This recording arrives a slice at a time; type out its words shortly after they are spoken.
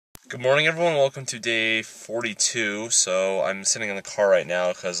Good morning, everyone. Welcome to day 42. So I'm sitting in the car right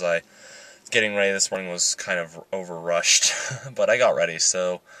now because getting ready this morning was kind of overrushed, but I got ready.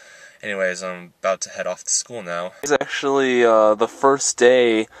 So anyways, I'm about to head off to school now. It's actually the first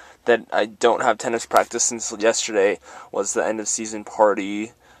day that I don't have tennis practice since yesterday was the end of season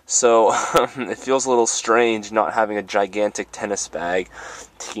party. So it feels a little strange not having a gigantic tennis bag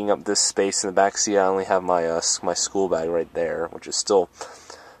taking up this space in the back seat. I only have my my school bag right there, which is still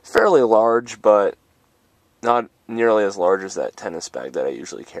fairly large, but not nearly as large as that tennis bag that I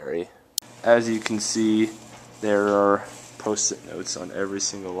usually carry. As you can see, there are post-it notes on every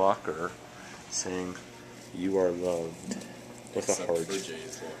single locker saying, "You are loved," with a heart.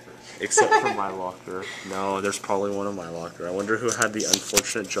 Except for my locker. No, there's probably one in my locker. I wonder who had the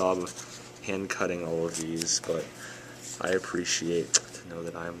unfortunate job of hand-cutting all of these, but I appreciate to know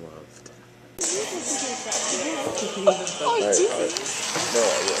that I am loved. Yes, I do.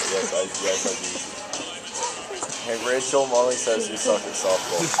 Hey, Rachel, Molly says you suck at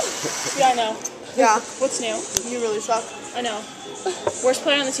softball. Yeah, I know. Yeah. What's new? You really suck. I know. Worst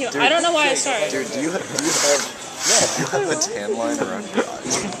player on the team. Dude, I don't know why I started. Dude, do you have a tan line around your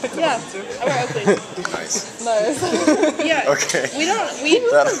eyes? Yeah, I wear Oakley. Nice. Nice. Yeah. Okay. We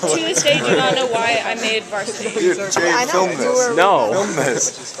to this day do not know why I made varsity. Dude, Jay, film this. No. Film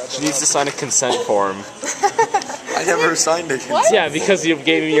this. She needs to sign a consent form. I never signed a consent. Yeah, because you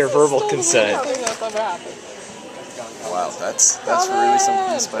gave me your verbal consent. Wow, that's really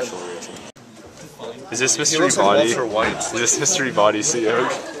something special, Rachel. Is this mystery body? Is this mystery body, Siog?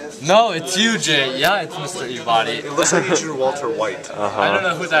 No, it's you, Jay. Yeah, it's Mr. Ebody. It looks like Agent Walter White. I don't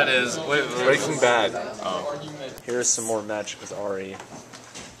know who that is. Wait. Breaking Bad. Oh. Here's some more magic with Ari.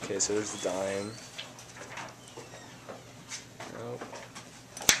 Okay, so there's the dime. Nope.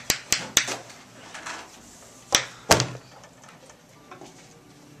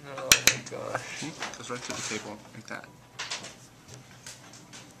 Oh my gosh. Goes right to the table, like that.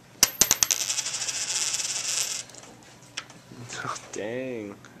 Oh,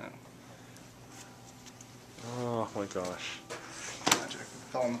 dang. Oh my gosh. Magic.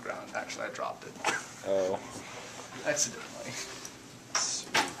 Fell on the ground. Actually, I dropped it. Oh. Accidentally.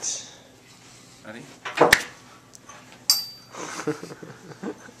 Sweet. Ready?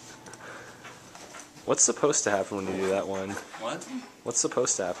 What's supposed to happen when you do that one? What? What's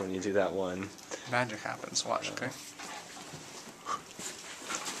supposed to happen when you do that one? Magic happens. Watch, okay?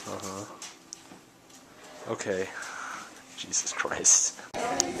 Uh-huh. Okay. Jesus Christ.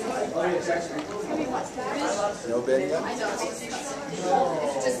 No bid yet?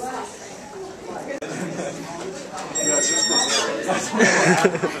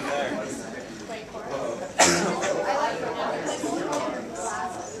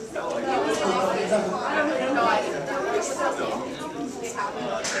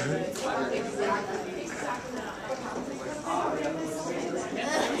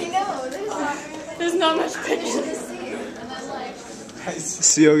 There's not much pictures.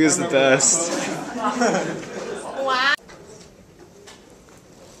 Siog is the best. Wow.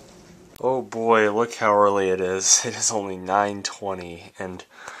 Oh boy, look how early it is. It is only 9:20, and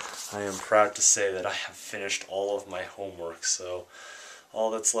I am proud to say that I have finished all of my homework, so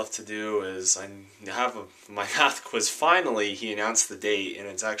all that's left to do is I have my math quiz. Finally, he announced the date, and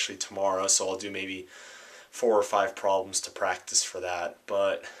it's actually tomorrow, so I'll do maybe 4 or 5 problems to practice for that,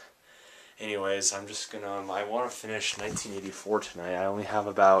 but anyways, I'm just gonna, I want to finish 1984 tonight. I only have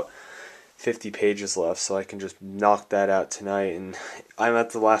about 50 pages left, so I can just knock that out tonight, and I'm at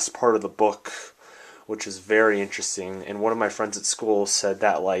the last part of the book, which is very interesting, and one of my friends at school said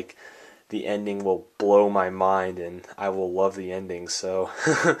that, like, the ending will blow my mind, and I will love the ending, so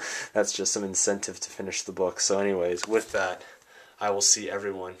that's just some incentive to finish the book. So anyways, with that, I will see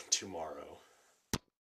everyone tomorrow.